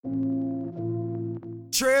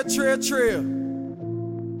Trill.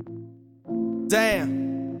 Damn.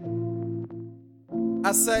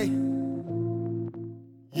 I say,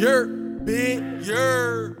 Yurp, big,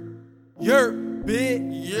 Yurp, big,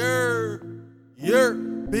 Yurp,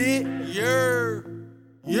 big, Yurp,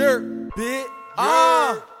 big,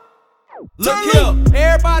 Look here,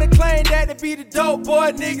 everybody claim that to be the dope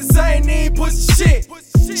boy, niggas ain't even pussy shit.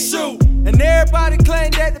 Shoot, and everybody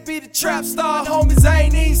claim that to be the trap star, homies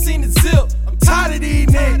ain't even seen the zip. I'm tired of these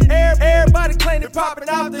niggas. Everybody claim they poppin'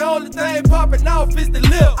 off, the only thing poppin' off is the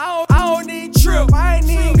lip. I don't need trip, I ain't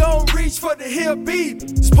even gon' reach for the hill beat.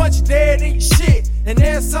 Just punch you dead in your shit, and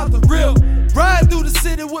that's something real. Ride through the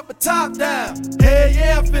city with my top down. Hell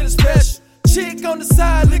yeah, I'm feeling special. Chick on the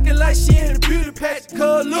side looking like she in a beauty patch.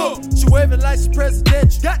 Cause look, she waving like she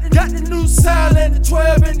presidential. Got the new style and the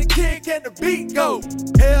 12 and the kick and the beat go.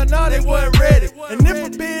 Hell no, they wasn't ready. And if I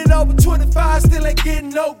been over 25, still ain't getting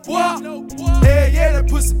no guap. Hell yeah, that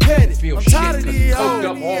pussy petty. I'm tired of these hoes.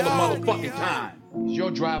 Up all the motherfucking time. It's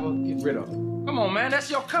your driver, get rid of him. Come on, man,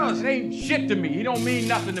 that's your cousin. It ain't shit to me. He don't mean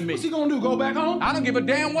nothing to me. What's he gonna do, go back home? I don't give a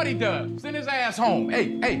damn what he does. Send his ass home.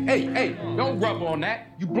 Hey, don't rub on that.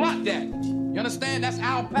 You block that. You understand? That's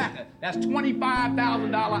alpaca. That's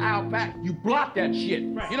 $25,000 alpaca. You block that shit.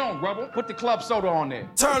 You don't rubble. Put the club soda on there.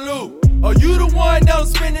 Turn loose. Oh, you the one don't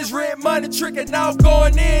spend his rent money tricking off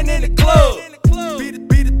going in the club.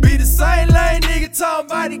 Be the same lane nigga talking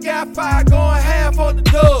about he got 5 going half on the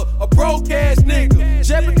dub. A broke ass nigga.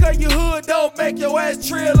 Just because you hood don't make your ass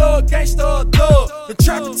trill or a gangster or a thug. Been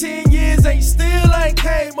trapping 10 years and you still ain't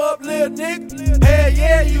came up, little nigga. Hell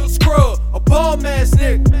yeah, you a scrub, a bum ass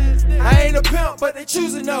nigga. I ain't a pimp, but they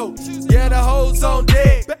choosing those. Yeah, the hoes on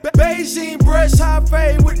deck. Beijing brush, high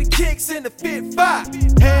fade with the kicks in the Fit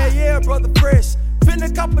 5. Hell yeah, brother fresh.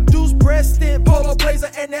 Finna cop a deuce breast in polo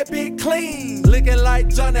blazer and that big clean. Looking like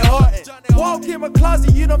Johnny Horton. Walk in my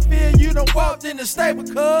closet, you don't feel you done walked in the stable,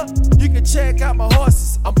 cuz. You can check out my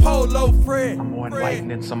horses, I'm Polo Fred. I'm more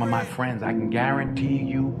enlightened than some of my friends. I can guarantee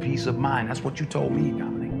you peace of mind. That's what you told me,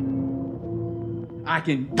 Dominic. I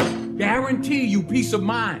can guarantee you peace of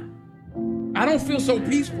mind. I don't feel so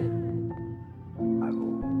peaceful.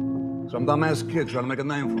 Some dumbass kid trying to make a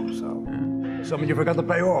name for himself. Some of you forgot to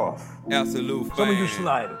pay off. Absolute Some of you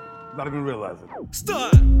slided. Not even realize it.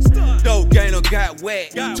 Stunt. Dope gang done got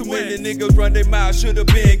whacked. Too many niggas run their mouth, should've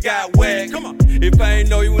been got whacked. Come on. If I ain't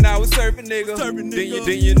know you when I was surfing, nigga,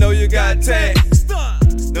 then you know you got tagged.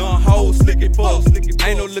 Done hoes slicking fuck,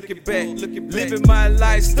 ain't no looking back. Living my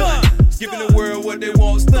life stunt, giving the world what they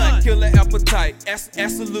want stunt. Killer appetite,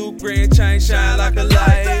 absolute grand chain shine like a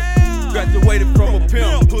light. Graduated from a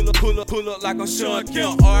pimp, pull up like I'm Sean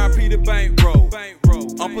Kemp. R.I.P. the bankroll.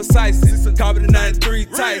 I'm precise, carbon 93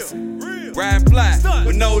 Tyson. Ride fly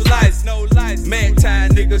with no lights. Mad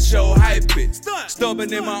time niggas show hype it.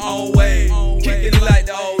 Stubborn in my own way, kicking it like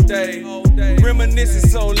the old day. Reminiscing,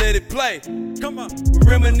 so let it play. Come on,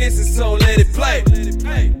 reminiscing, so let it play.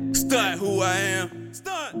 Stunt who I am.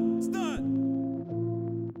 Stunt.